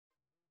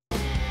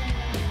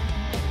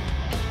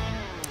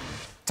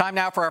Time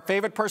now for our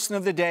favorite person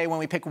of the day, when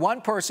we pick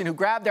one person who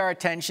grabbed our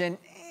attention,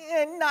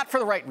 and not for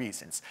the right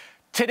reasons.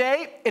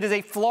 Today, it is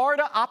a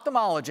Florida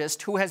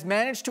ophthalmologist who has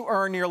managed to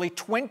earn nearly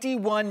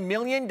 $21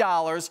 million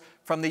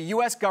from the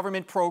U.S.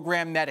 government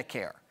program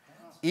Medicare,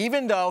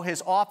 even though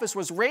his office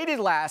was raided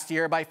last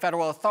year by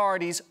federal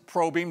authorities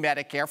probing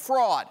Medicare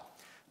fraud.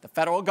 The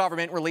federal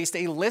government released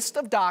a list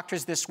of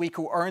doctors this week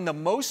who earn the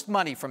most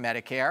money from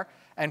Medicare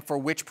and for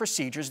which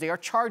procedures they are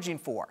charging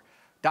for.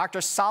 Dr.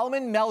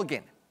 Salomon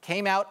Melgen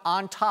came out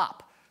on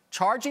top,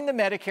 charging the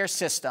Medicare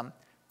system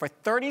for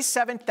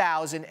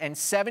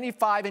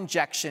 37,075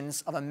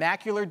 injections of a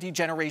macular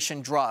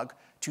degeneration drug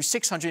to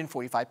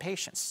 645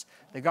 patients.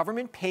 The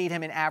government paid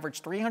him an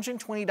average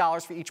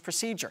 $320 for each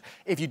procedure.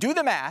 If you do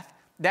the math,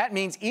 that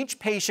means each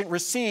patient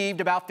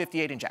received about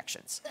 58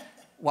 injections.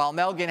 While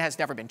Melgen has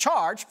never been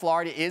charged,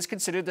 Florida is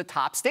considered the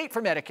top state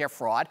for Medicare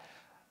fraud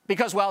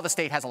because, well, the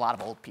state has a lot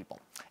of old people.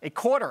 A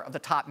quarter of the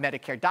top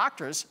Medicare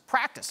doctors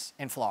practice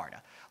in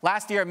Florida.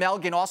 Last year,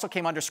 Melgen also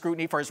came under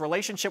scrutiny for his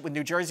relationship with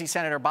New Jersey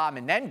Senator Bob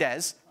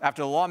Menendez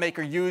after the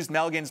lawmaker used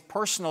Melgen's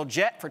personal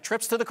jet for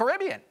trips to the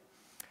Caribbean.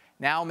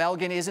 Now,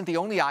 Melgen isn't the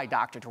only eye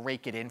doctor to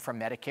rake it in from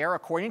Medicare.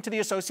 According to the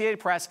Associated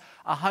Press,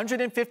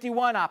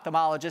 151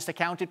 ophthalmologists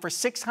accounted for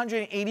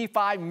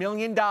 $685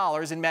 million in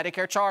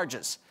Medicare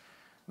charges.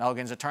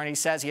 Melgen's attorney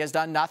says he has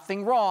done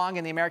nothing wrong,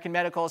 and the American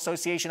Medical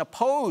Association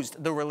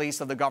opposed the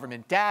release of the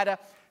government data,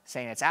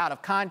 saying it's out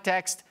of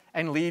context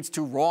and leads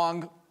to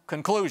wrong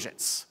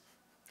conclusions.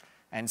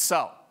 And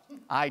so,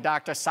 I,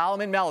 Dr.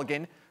 Salomon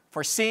Melgen,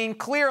 foreseeing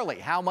clearly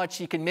how much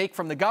he can make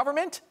from the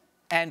government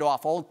and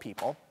off old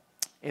people,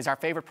 is our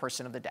favorite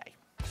person of the day.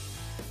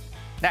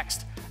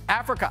 Next,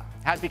 Africa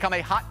has become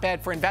a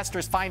hotbed for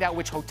investors. Find out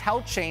which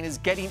hotel chain is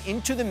getting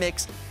into the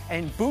mix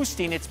and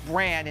boosting its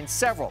brand in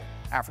several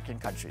African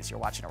countries. You're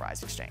watching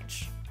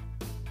AriseXChange.